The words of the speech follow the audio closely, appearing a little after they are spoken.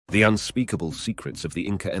The unspeakable secrets of the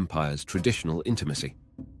Inca Empire's traditional intimacy.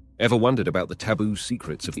 Ever wondered about the taboo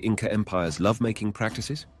secrets of the Inca Empire's lovemaking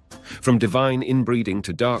practices? From divine inbreeding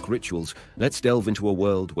to dark rituals, let's delve into a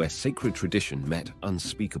world where sacred tradition met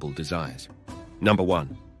unspeakable desires. Number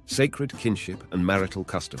 1. Sacred kinship and marital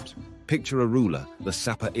customs. Picture a ruler, the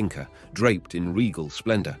Sapa Inca, draped in regal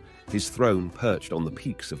splendor, his throne perched on the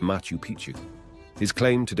peaks of Machu Picchu. His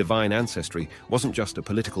claim to divine ancestry wasn't just a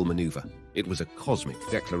political maneuver, it was a cosmic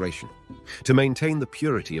declaration. To maintain the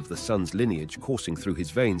purity of the sun's lineage coursing through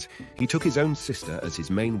his veins, he took his own sister as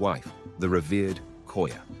his main wife, the revered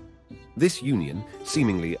Koya. This union,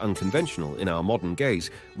 seemingly unconventional in our modern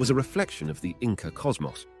gaze, was a reflection of the Inca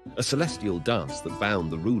cosmos, a celestial dance that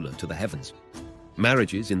bound the ruler to the heavens.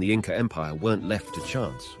 Marriages in the Inca Empire weren't left to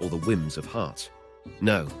chance or the whims of hearts.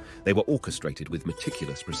 No, they were orchestrated with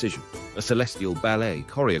meticulous precision, a celestial ballet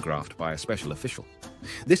choreographed by a special official.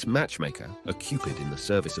 This matchmaker, a cupid in the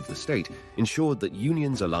service of the state, ensured that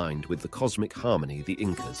unions aligned with the cosmic harmony the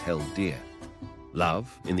Incas held dear.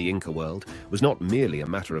 Love, in the Inca world, was not merely a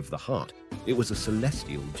matter of the heart, it was a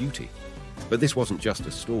celestial duty. But this wasn't just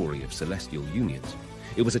a story of celestial unions.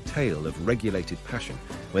 It was a tale of regulated passion,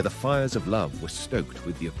 where the fires of love were stoked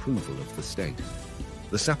with the approval of the state.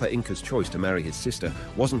 The Sapa Inca's choice to marry his sister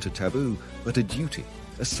wasn't a taboo, but a duty,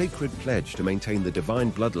 a sacred pledge to maintain the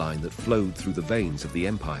divine bloodline that flowed through the veins of the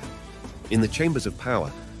empire. In the chambers of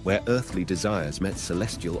power, where earthly desires met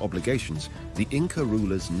celestial obligations, the Inca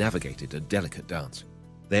rulers navigated a delicate dance.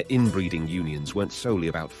 Their inbreeding unions weren't solely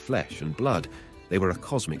about flesh and blood, they were a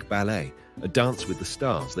cosmic ballet, a dance with the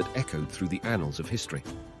stars that echoed through the annals of history.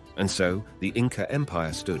 And so, the Inca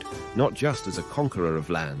Empire stood, not just as a conqueror of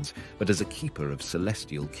lands, but as a keeper of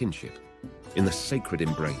celestial kinship. In the sacred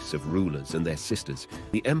embrace of rulers and their sisters,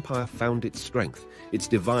 the empire found its strength, its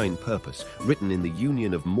divine purpose, written in the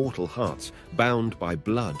union of mortal hearts, bound by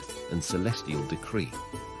blood and celestial decree.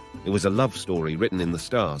 It was a love story written in the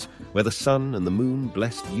stars, where the sun and the moon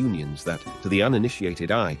blessed unions that, to the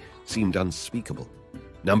uninitiated eye, seemed unspeakable.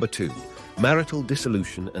 Number 2. Marital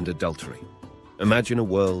dissolution and adultery. Imagine a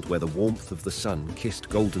world where the warmth of the sun kissed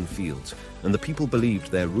golden fields, and the people believed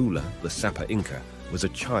their ruler, the Sapa Inca, was a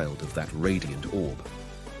child of that radiant orb.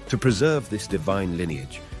 To preserve this divine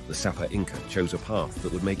lineage, the Sapa Inca chose a path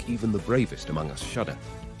that would make even the bravest among us shudder.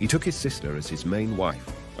 He took his sister as his main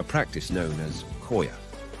wife, a practice known as Koya.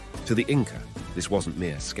 To the Inca, this wasn't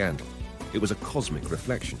mere scandal. It was a cosmic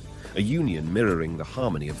reflection, a union mirroring the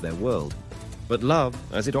harmony of their world. But love,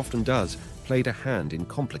 as it often does, played a hand in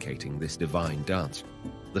complicating this divine dance.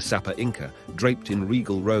 The Sapa Inca, draped in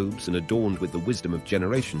regal robes and adorned with the wisdom of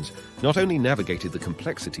generations, not only navigated the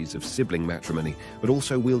complexities of sibling matrimony, but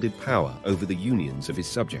also wielded power over the unions of his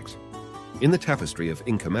subjects. In the tapestry of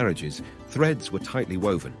Inca marriages, threads were tightly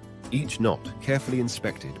woven, each knot carefully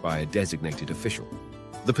inspected by a designated official.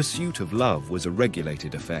 The pursuit of love was a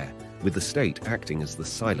regulated affair, with the state acting as the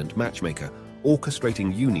silent matchmaker,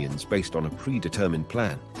 orchestrating unions based on a predetermined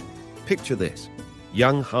plan. Picture this: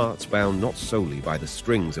 young hearts bound not solely by the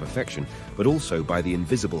strings of affection, but also by the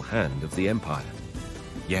invisible hand of the empire.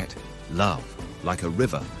 Yet, love, like a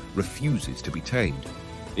river, refuses to be tamed.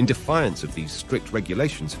 In defiance of these strict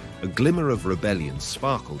regulations, a glimmer of rebellion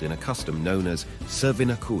sparkled in a custom known as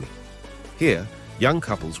servinakui. Here, young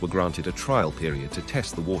couples were granted a trial period to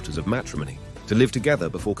test the waters of matrimony, to live together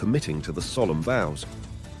before committing to the solemn vows.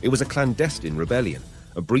 It was a clandestine rebellion,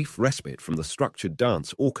 a brief respite from the structured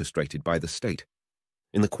dance orchestrated by the state.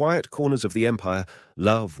 In the quiet corners of the empire,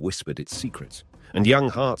 love whispered its secrets, and young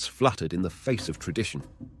hearts fluttered in the face of tradition.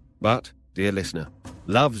 But, dear listener,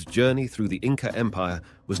 love's journey through the Inca Empire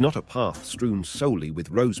was not a path strewn solely with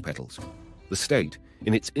rose petals. The state,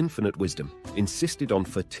 in its infinite wisdom, insisted on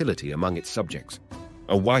fertility among its subjects.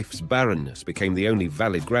 A wife's barrenness became the only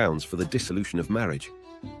valid grounds for the dissolution of marriage.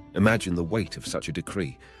 Imagine the weight of such a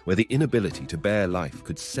decree, where the inability to bear life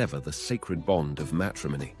could sever the sacred bond of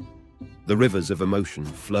matrimony. The rivers of emotion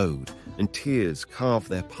flowed, and tears carved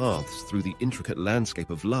their paths through the intricate landscape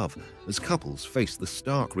of love as couples faced the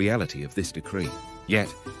stark reality of this decree.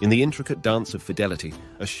 Yet, in the intricate dance of fidelity,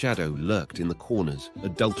 a shadow lurked in the corners,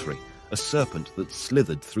 adultery, a serpent that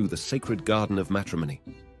slithered through the sacred garden of matrimony.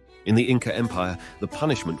 In the Inca Empire, the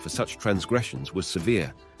punishment for such transgressions was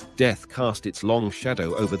severe. Death cast its long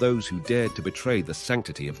shadow over those who dared to betray the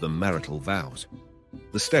sanctity of the marital vows.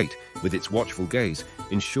 The state, with its watchful gaze,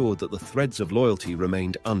 ensured that the threads of loyalty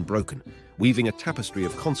remained unbroken, weaving a tapestry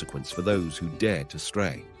of consequence for those who dared to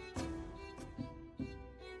stray.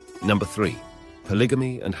 Number 3.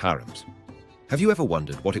 Polygamy and harems. Have you ever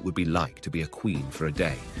wondered what it would be like to be a queen for a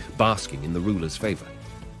day, basking in the ruler's favor?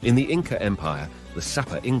 In the Inca Empire, the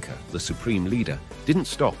Sapa Inca, the supreme leader, didn't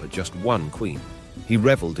stop at just one queen. He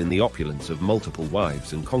reveled in the opulence of multiple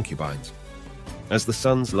wives and concubines. As the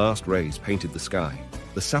sun's last rays painted the sky,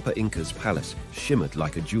 the Sapa Inca's palace shimmered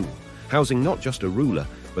like a jewel, housing not just a ruler,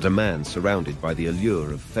 but a man surrounded by the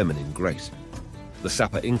allure of feminine grace. The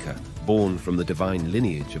Sapa Inca, born from the divine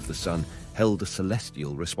lineage of the sun, held a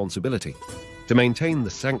celestial responsibility. To maintain the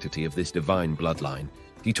sanctity of this divine bloodline,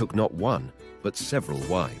 he took not one, but several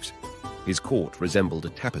wives. His court resembled a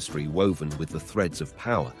tapestry woven with the threads of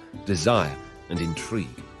power, desire, and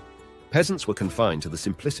intrigue. Peasants were confined to the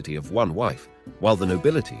simplicity of one wife, while the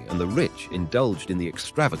nobility and the rich indulged in the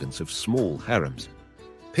extravagance of small harems.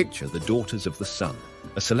 Picture the daughters of the sun,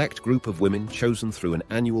 a select group of women chosen through an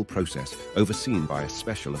annual process overseen by a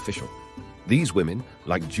special official. These women,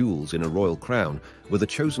 like jewels in a royal crown, were the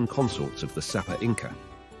chosen consorts of the Sapa Inca.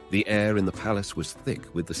 The air in the palace was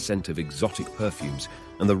thick with the scent of exotic perfumes,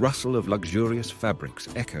 and the rustle of luxurious fabrics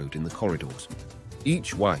echoed in the corridors.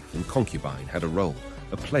 Each wife and concubine had a role,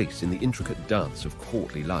 a place in the intricate dance of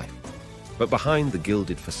courtly life. But behind the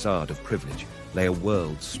gilded facade of privilege lay a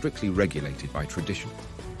world strictly regulated by tradition.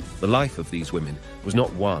 The life of these women was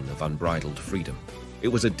not one of unbridled freedom. It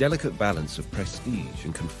was a delicate balance of prestige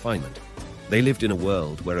and confinement. They lived in a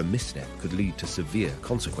world where a misstep could lead to severe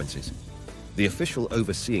consequences. The official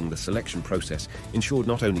overseeing the selection process ensured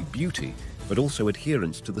not only beauty, but also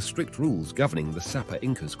adherence to the strict rules governing the Sapa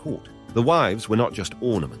Inca's court. The wives were not just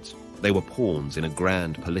ornaments, they were pawns in a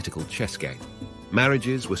grand political chess game.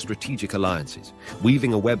 Marriages were strategic alliances,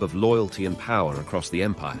 weaving a web of loyalty and power across the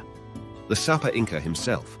empire. The Sapa Inca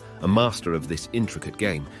himself, a master of this intricate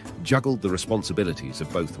game, juggled the responsibilities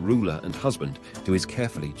of both ruler and husband to his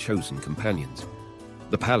carefully chosen companions.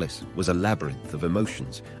 The palace was a labyrinth of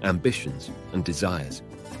emotions, ambitions, and desires.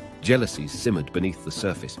 Jealousies simmered beneath the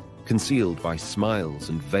surface, concealed by smiles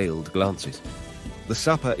and veiled glances. The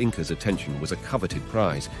Sapa Inca's attention was a coveted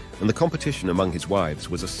prize, and the competition among his wives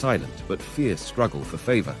was a silent but fierce struggle for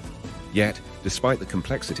favor. Yet, despite the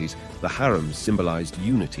complexities, the harems symbolized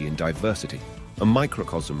unity in diversity, a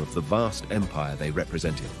microcosm of the vast empire they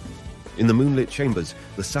represented. In the moonlit chambers,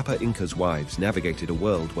 the Sapa Inca's wives navigated a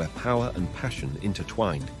world where power and passion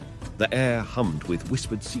intertwined. The air hummed with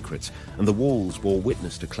whispered secrets, and the walls bore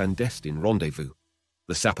witness to clandestine rendezvous.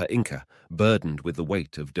 The Sapa Inca, burdened with the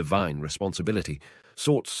weight of divine responsibility,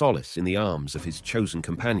 sought solace in the arms of his chosen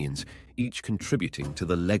companions, each contributing to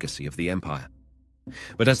the legacy of the empire.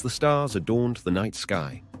 But as the stars adorned the night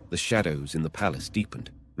sky, the shadows in the palace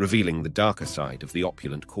deepened, revealing the darker side of the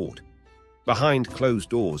opulent court. Behind closed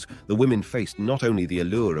doors, the women faced not only the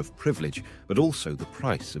allure of privilege, but also the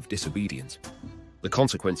price of disobedience. The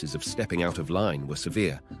consequences of stepping out of line were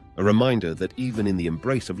severe, a reminder that even in the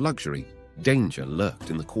embrace of luxury, danger lurked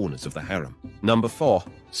in the corners of the harem. Number 4.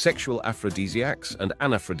 Sexual aphrodisiacs and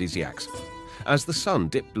anaphrodisiacs. As the sun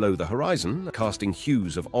dipped below the horizon, casting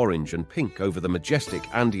hues of orange and pink over the majestic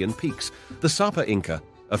Andean peaks, the Sapa Inca,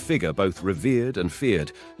 a figure both revered and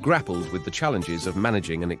feared, grappled with the challenges of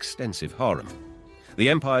managing an extensive harem. The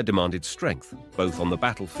empire demanded strength, both on the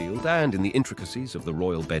battlefield and in the intricacies of the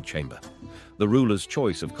royal bedchamber. The ruler's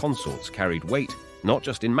choice of consorts carried weight, not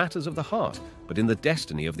just in matters of the heart, but in the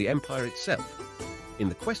destiny of the empire itself. In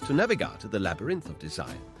the quest to navigate the labyrinth of desire,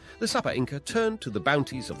 the Sapa Inca turned to the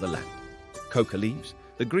bounties of the land. Coca leaves,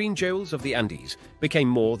 the green jewels of the Andes, became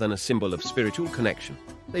more than a symbol of spiritual connection.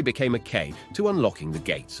 They became a key to unlocking the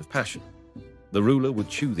gates of passion. The ruler would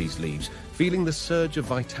chew these leaves, feeling the surge of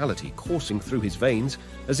vitality coursing through his veins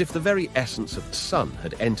as if the very essence of the sun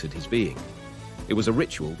had entered his being. It was a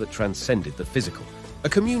ritual that transcended the physical, a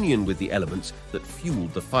communion with the elements that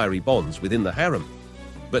fueled the fiery bonds within the harem.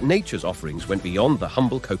 But nature's offerings went beyond the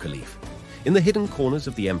humble coca leaf. In the hidden corners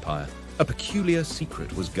of the empire, a peculiar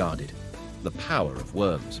secret was guarded: the power of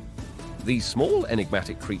worms. These small,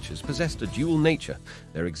 enigmatic creatures possessed a dual nature,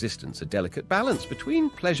 their existence a delicate balance between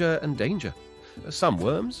pleasure and danger. Some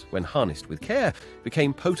worms, when harnessed with care,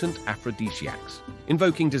 became potent aphrodisiacs,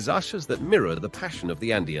 invoking desires that mirror the passion of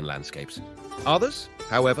the Andean landscapes. Others,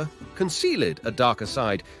 however, concealed a darker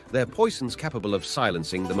side, their poisons capable of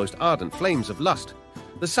silencing the most ardent flames of lust.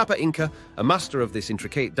 The Sapa Inca, a master of this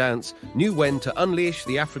intricate dance, knew when to unleash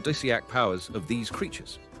the aphrodisiac powers of these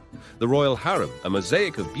creatures. The royal harem, a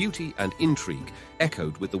mosaic of beauty and intrigue,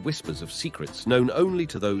 echoed with the whispers of secrets known only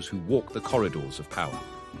to those who walk the corridors of power.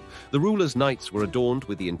 The ruler's nights were adorned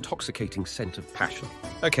with the intoxicating scent of passion,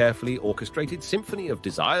 a carefully orchestrated symphony of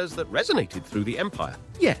desires that resonated through the empire.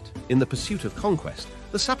 Yet, in the pursuit of conquest,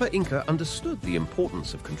 the Sapa Inca understood the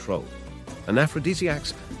importance of control. And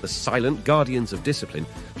aphrodisiacs, the silent guardians of discipline,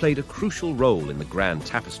 played a crucial role in the grand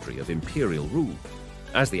tapestry of imperial rule.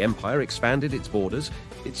 As the empire expanded its borders,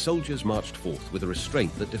 its soldiers marched forth with a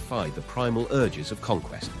restraint that defied the primal urges of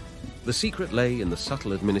conquest. The secret lay in the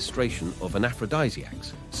subtle administration of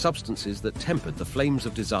anaphrodisiacs, substances that tempered the flames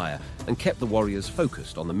of desire and kept the warriors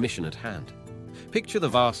focused on the mission at hand. Picture the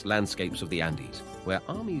vast landscapes of the Andes, where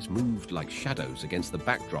armies moved like shadows against the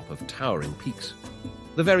backdrop of towering peaks.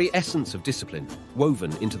 The very essence of discipline,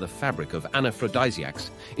 woven into the fabric of anaphrodisiacs,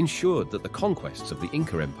 ensured that the conquests of the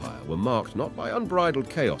Inca Empire were marked not by unbridled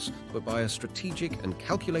chaos, but by a strategic and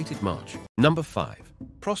calculated march. Number 5.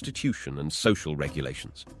 Prostitution and social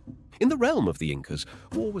regulations. In the realm of the Incas,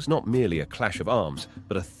 war was not merely a clash of arms,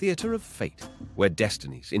 but a theatre of fate, where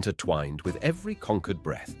destinies intertwined with every conquered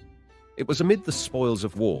breath. It was amid the spoils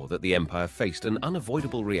of war that the empire faced an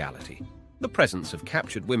unavoidable reality: the presence of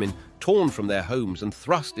captured women torn from their homes and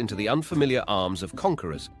thrust into the unfamiliar arms of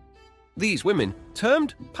conquerors. These women,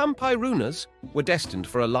 termed pampairunas, were destined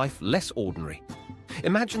for a life less ordinary.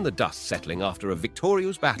 Imagine the dust settling after a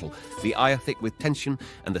victorious battle, the air thick with tension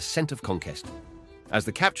and the scent of conquest. As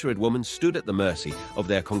the captured woman stood at the mercy of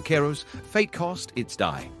their conquerors, fate cast its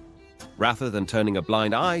die. Rather than turning a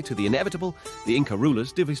blind eye to the inevitable, the Inca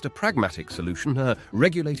rulers devised a pragmatic solution: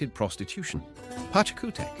 regulated prostitution.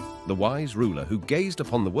 Pachacutec, the wise ruler who gazed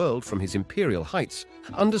upon the world from his imperial heights,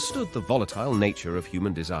 understood the volatile nature of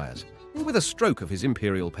human desires. With a stroke of his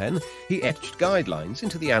imperial pen, he etched guidelines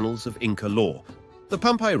into the annals of Inca law. The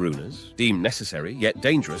pampairunas, deemed necessary yet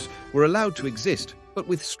dangerous, were allowed to exist, but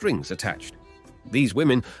with strings attached. These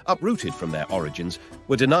women, uprooted from their origins,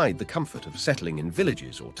 were denied the comfort of settling in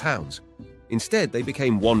villages or towns. Instead, they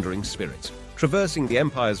became wandering spirits, traversing the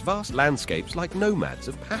empire's vast landscapes like nomads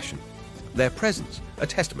of passion. Their presence, a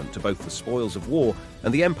testament to both the spoils of war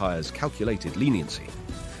and the empire's calculated leniency.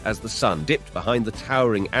 As the sun dipped behind the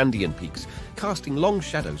towering Andean peaks, casting long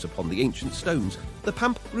shadows upon the ancient stones, the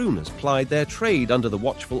pampairunas plied their trade under the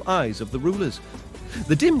watchful eyes of the rulers.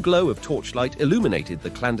 The dim glow of torchlight illuminated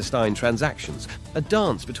the clandestine transactions, a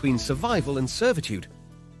dance between survival and servitude.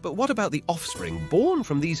 But what about the offspring born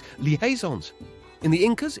from these liaisons? In the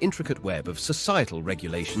Incas' intricate web of societal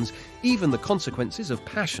regulations, even the consequences of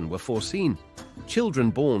passion were foreseen. Children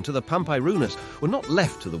born to the pampairunas were not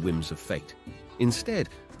left to the whims of fate. Instead,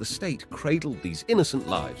 the state cradled these innocent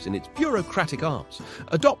lives in its bureaucratic arms,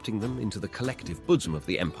 adopting them into the collective bosom of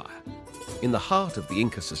the empire. In the heart of the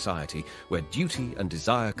Inca society, where duty and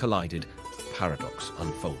desire collided, paradox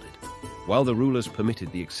unfolded. While the rulers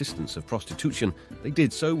permitted the existence of prostitution, they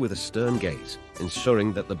did so with a stern gaze,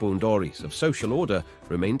 ensuring that the boundaries of social order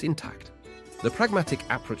remained intact. The pragmatic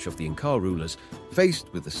approach of the Inca rulers,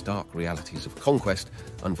 faced with the stark realities of conquest,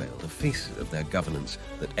 unveiled a face of their governance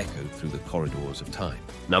that echoed through the corridors of time.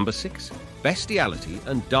 Number 6. Bestiality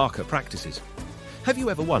and darker practices. Have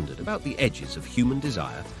you ever wondered about the edges of human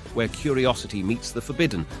desire, where curiosity meets the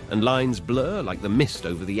forbidden and lines blur like the mist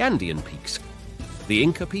over the Andean peaks? The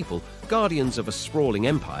Inca people, guardians of a sprawling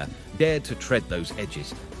empire, dared to tread those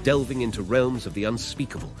edges, delving into realms of the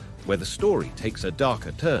unspeakable, where the story takes a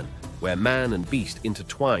darker turn, where man and beast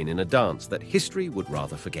intertwine in a dance that history would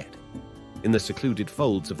rather forget. In the secluded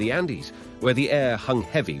folds of the Andes, where the air hung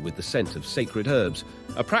heavy with the scent of sacred herbs,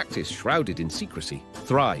 a practice shrouded in secrecy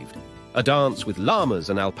thrived. A dance with llamas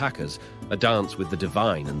and alpacas, a dance with the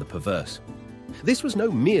divine and the perverse. This was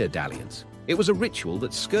no mere dalliance. It was a ritual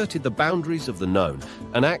that skirted the boundaries of the known,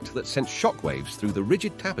 an act that sent shockwaves through the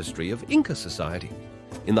rigid tapestry of Inca society.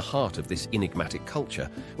 In the heart of this enigmatic culture,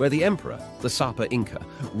 where the emperor, the Sapa Inca,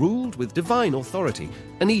 ruled with divine authority,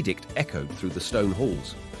 an edict echoed through the stone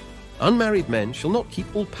halls. Unmarried men shall not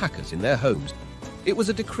keep alpacas in their homes. It was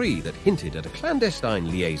a decree that hinted at a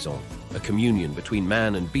clandestine liaison, a communion between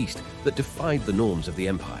man and beast that defied the norms of the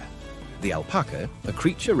empire. The alpaca, a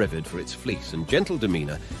creature revered for its fleece and gentle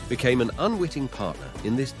demeanor, became an unwitting partner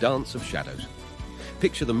in this dance of shadows.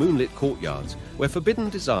 Picture the moonlit courtyards where forbidden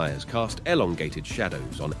desires cast elongated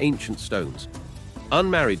shadows on ancient stones.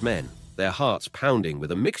 Unmarried men, their hearts pounding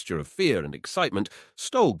with a mixture of fear and excitement,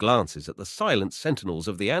 stole glances at the silent sentinels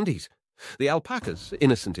of the Andes. The alpacas,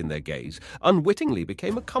 innocent in their gaze, unwittingly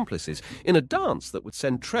became accomplices in a dance that would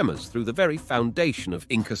send tremors through the very foundation of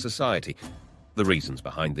Inca society. The reasons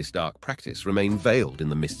behind this dark practice remain veiled in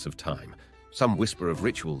the mists of time. Some whisper of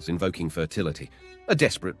rituals invoking fertility, a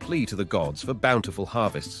desperate plea to the gods for bountiful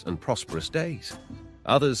harvests and prosperous days.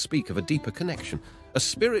 Others speak of a deeper connection, a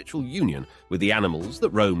spiritual union with the animals that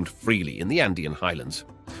roamed freely in the Andean highlands.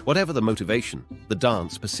 Whatever the motivation, the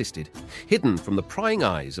dance persisted, hidden from the prying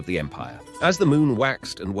eyes of the empire. As the moon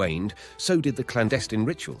waxed and waned, so did the clandestine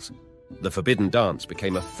rituals. The forbidden dance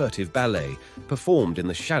became a furtive ballet, performed in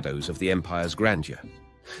the shadows of the empire's grandeur.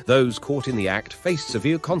 Those caught in the act faced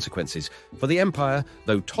severe consequences, for the empire,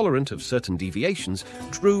 though tolerant of certain deviations,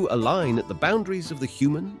 drew a line at the boundaries of the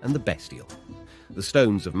human and the bestial. The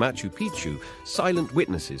stones of Machu Picchu, silent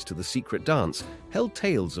witnesses to the secret dance, held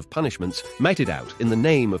tales of punishments meted out in the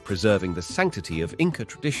name of preserving the sanctity of Inca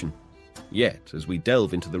tradition. Yet, as we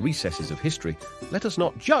delve into the recesses of history, let us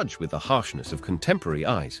not judge with the harshness of contemporary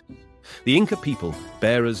eyes. The Inca people,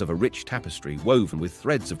 bearers of a rich tapestry woven with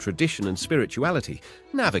threads of tradition and spirituality,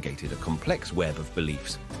 navigated a complex web of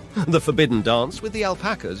beliefs. The forbidden dance with the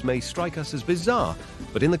alpacas may strike us as bizarre,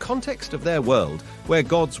 but in the context of their world, where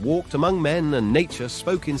gods walked among men and nature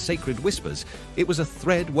spoke in sacred whispers, it was a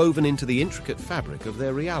thread woven into the intricate fabric of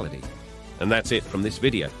their reality. And that's it from this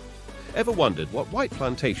video. Ever wondered what white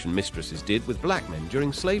plantation mistresses did with black men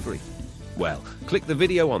during slavery? Well, click the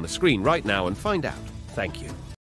video on the screen right now and find out. Thank you.